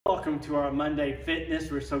Welcome to our Monday Fitness.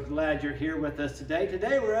 We're so glad you're here with us today.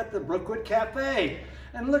 Today we're at the Brookwood Cafe.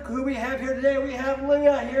 And look who we have here today. We have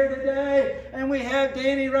Leah here today, and we have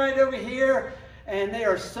Danny right over here. And they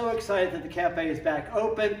are so excited that the cafe is back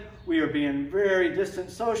open. We are being very distant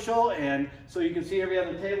social, and so you can see every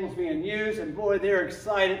other table is being used. And boy, they're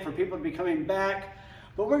excited for people to be coming back.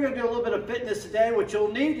 But we're going to do a little bit of fitness today. What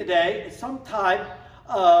you'll need today is some type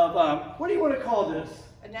of, what do you want to call this?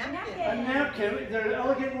 A napkin. A napkin. Is there an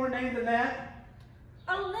elegant more name than that?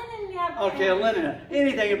 A linen napkin. Okay, a linen.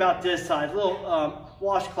 Anything about this size. A little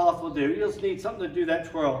washcloth will do. You just need something to do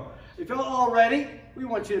that twirl. If you're all ready, we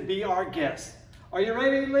want you to be our guest. Are you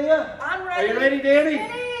ready, Leah? I'm ready. Are you ready, Danny?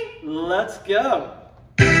 Ready. Let's go.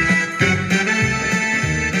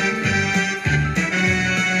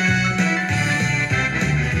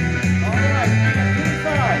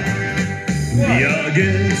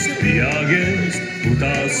 Be our guest, put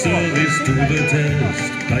our service to the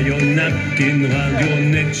test. Buy your napkin round your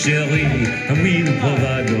neck, chérie, and we'll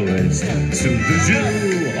provide the rest. Soup du jour,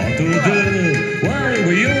 hors d'oeuvre, while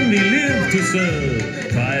we only live to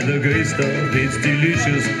serve. Try the great stuff, it's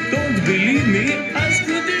delicious. Don't believe me, ask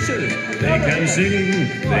the dishes. They can sing,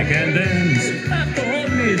 they can dance. After all,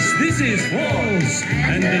 miss, this is France,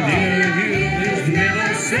 and the dinner here is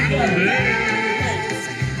never second best.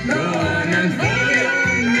 Go on and follow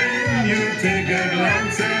your man, you take a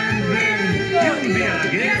glance and then you'll be our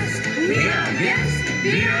guest, be our guest,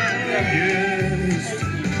 be our guest.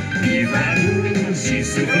 Give à nous, s'il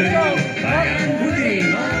vous plaît, I am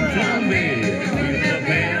putting on flambé. With the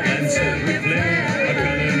pair and serve with flair, a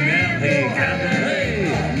culinary cabaret.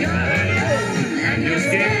 You're alone and you're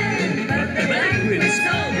scared, but the banquet's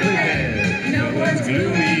all prepared. No one's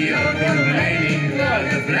gloomy or complaining, but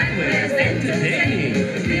the flatware's entertaining.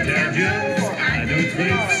 I do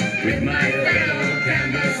tricks with my fellow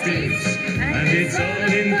candlesticks, and it's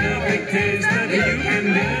all in perfect taste that you can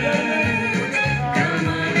get. Come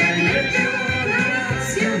on and let your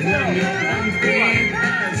glass, you've won your unpaid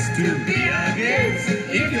pass to be our guest.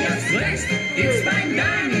 If you're stressed, it's fine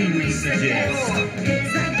dining we suggest.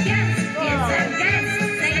 It's a guest,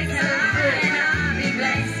 say hello and I'll be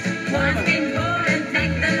blessed. One thing more and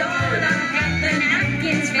thank the Lord, I'll have the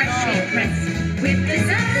napkins freshly pressed. With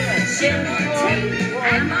dessert, she'll want tea,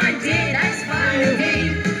 and my dear, that's fine with me.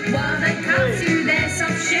 While the cups do their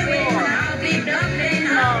soft chewing, I'll be blubbing,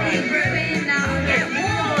 I'll be brewing, I'll get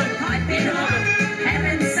warm, piping hot.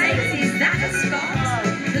 Heaven's sakes, is that a spot?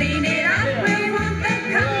 Clean it up, we want the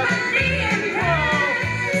company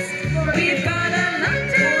impressed. We've got a lot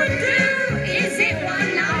to do, is it one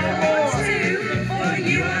night or two? For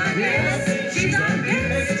you our guest, she's our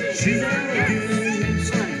guest, she's our guest.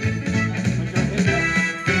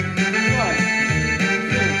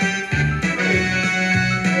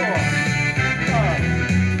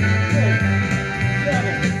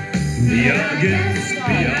 Be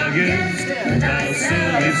our guest, put our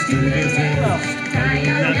service to the test. Tie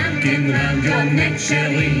your napkin round your neck,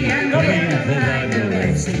 chérie, and we'll provide the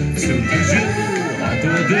rest. Soup du jour, hors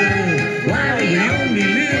d'oeuvre, while we only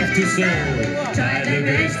live to serve. Try the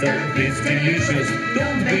great stuff, it's delicious.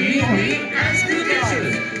 Don't believe me, ask the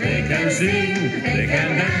dishes. They can sing, they can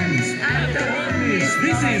dance. After all, miss,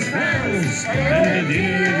 this is France, and the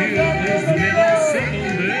dinner here is never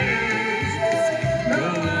second best. Go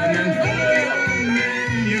on and follow your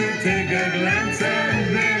man, you take a glance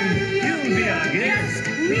and then you'll be our guest,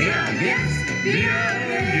 be our guest, be our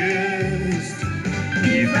guest.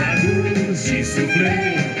 Give à vous, s'il vous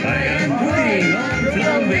plaît, I am putting on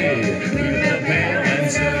flambé. With the pair and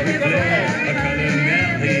serve with flair, a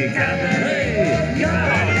culinary cabaret. You're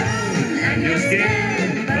alone and you're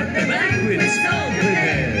scared, but the banquet's all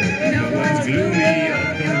prepared. No one's gloomy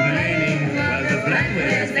or complaining, while the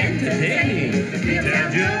flatware's entertaining.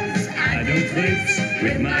 Jokes, I do tricks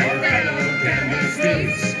with my fellow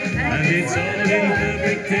candlesticks, and it's all in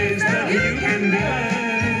perfect taste that you can get.